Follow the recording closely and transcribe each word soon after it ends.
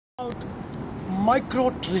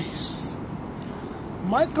MicroTrace.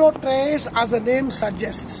 MicroTrace, as the name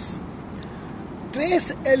suggests,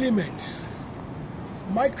 trace elements,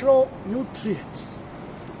 micronutrients.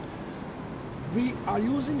 We are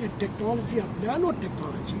using a technology of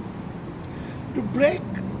nanotechnology to break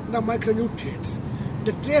the micronutrients,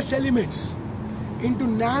 the trace elements, into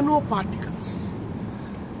nanoparticles.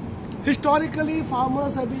 Historically,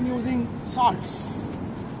 farmers have been using salts,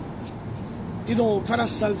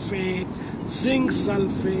 ferrous sulfate, zinc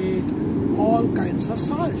sulfate, all kinds of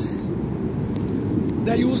salts.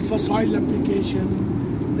 They're used for soil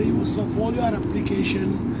application, they're used for foliar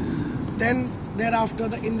application. Then thereafter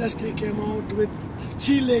the industry came out with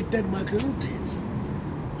chelated micronutrients.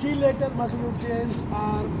 Chelated micronutrients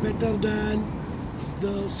are better than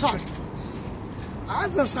the salt forms.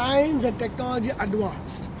 As the science and technology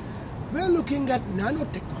advanced, we're looking at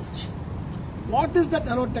nanotechnology. What is that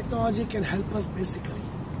nanotechnology can help us basically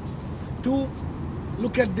to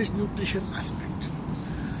look at this nutrition aspect?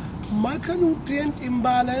 Micronutrient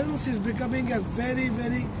imbalance is becoming a very,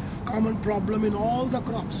 very common problem in all the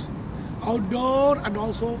crops, outdoor and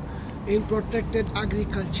also in protected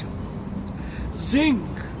agriculture. Zinc,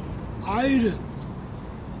 iron,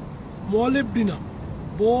 molybdenum,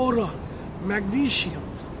 boron, magnesium,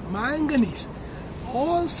 manganese,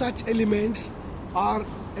 all such elements are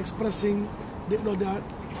expressing their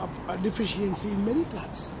deficiency in many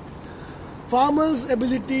plants. Farmers'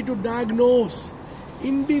 ability to diagnose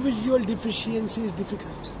individual deficiency is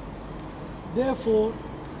difficult. Therefore,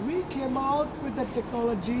 we came out with a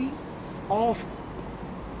technology of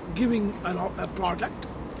giving a product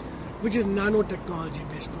which is nanotechnology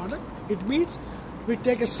based product. It means we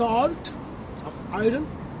take a salt of iron,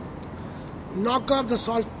 knock off the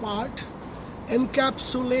salt part,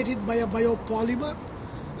 encapsulate it by a biopolymer.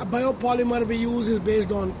 A biopolymer we use is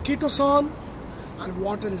based on ketone and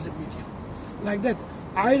water is a medium. Like that,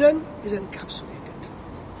 iron is encapsulated,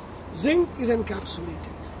 zinc is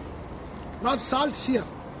encapsulated, not salts here,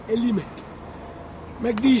 element,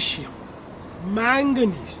 magnesium,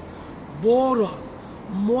 manganese, boron,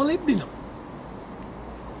 molybdenum.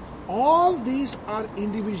 All these are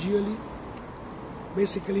individually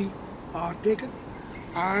basically are taken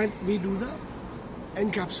and we do the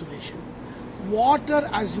encapsulation. Water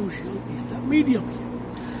as usual is the medium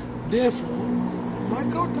here. Therefore,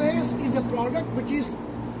 MicroTrace is a product which is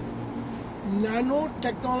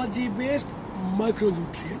nanotechnology based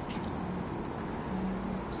micronutrient.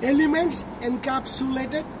 Elements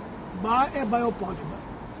encapsulated by a biopolymer,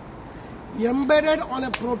 embedded on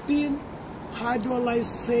a protein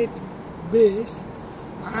hydrolysate base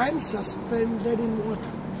and suspended in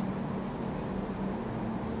water.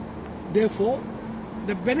 Therefore,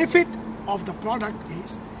 the benefit of the product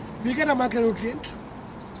is we get a micronutrient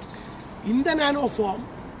in the nano form.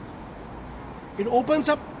 It opens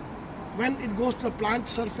up when it goes to the plant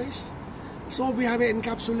surface. So we have an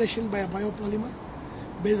encapsulation by a biopolymer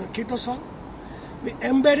based on ketone. We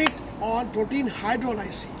embed it on protein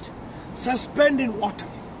hydrolysate, suspend in water.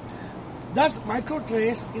 Thus,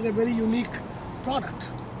 MicroTrace is a very unique product.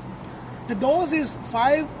 The dose is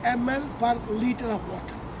 5 ml per liter of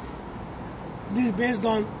water. This is based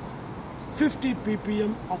on 50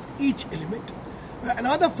 ppm of each element.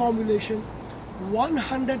 Another formulation,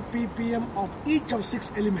 100 ppm of each of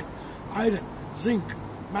 6 elements: iron, zinc,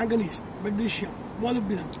 manganese, magnesium,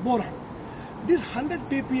 molybdenum, boron. This 100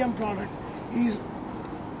 ppm product is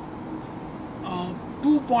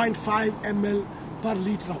 2.5 ml per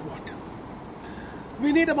liter of water.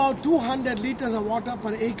 We need about 200 liters of water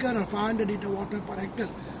per acre or 500 liter water per hectare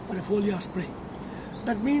for a foliar spray.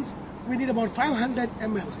 That means we need about 500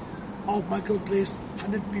 ml of MicroTrace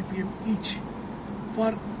 100 ppm each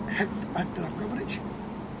per hectare of coverage,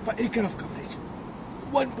 per acre of coverage,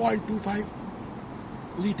 1.25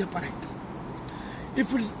 liter per hectare.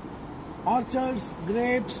 If it's orchards,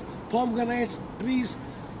 grapes, pomegranates, trees,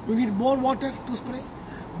 we need more water to spray.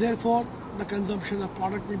 Therefore, the consumption of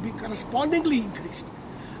product will be correspondingly increased.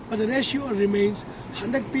 But the ratio remains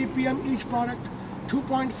 100 ppm each product,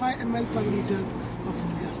 2.5 ml per liter of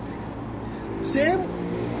foliar spray. Same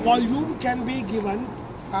volume can be given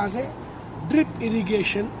as a drip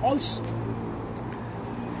irrigation also.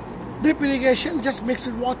 Drip irrigation just mixed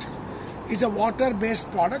with water. It's a water based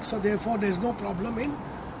product, so therefore there is no problem in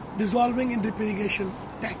dissolving in drip irrigation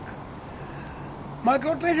tank.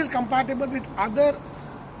 MicroTrace is compatible with other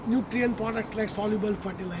nutrient products like soluble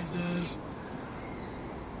fertilizers,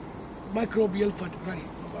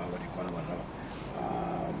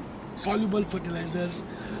 soluble fertilizers,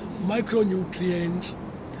 micronutrients,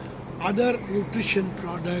 other nutrition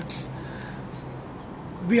products.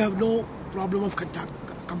 We have no problem of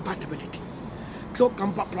compatibility. So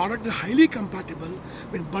product is highly compatible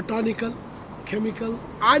with botanical, chemical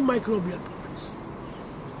and microbial products.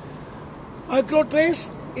 MicroTrace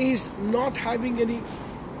is not having any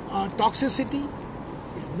toxicity,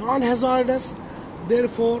 it's non-hazardous,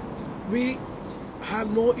 therefore we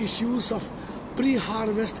have no issues of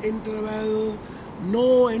pre-harvest interval,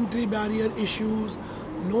 no entry barrier issues,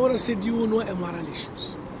 no residue, no MRL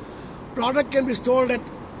issues. Product can be stored at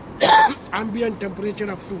ambient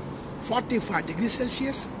temperature up to 45 degrees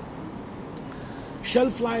Celsius.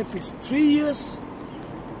 Shelf life is 3 years,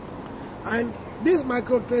 and this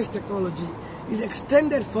MicroTrace technology is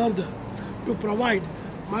extended further to provide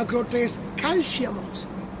MicroTrace calcium also.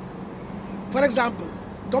 For example,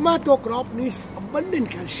 tomato crop needs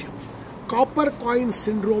abundant calcium. Copper coin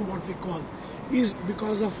syndrome, what we call, is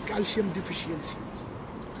because of calcium deficiency.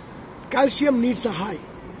 Calcium needs a high.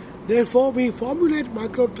 Therefore, we formulate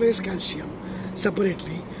MicroTrace calcium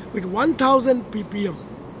separately with 1000 ppm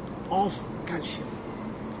of calcium.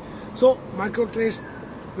 So, MicroTrace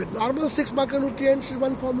with normal 6 micronutrients is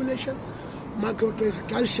one formulation, MicroTrace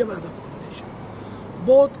calcium another formulation.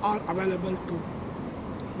 Both are available to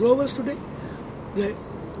growers today. The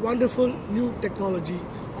wonderful new technology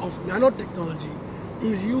of nanotechnology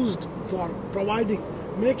is used for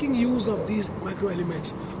making use of these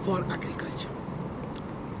microelements for agriculture.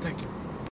 Thank you.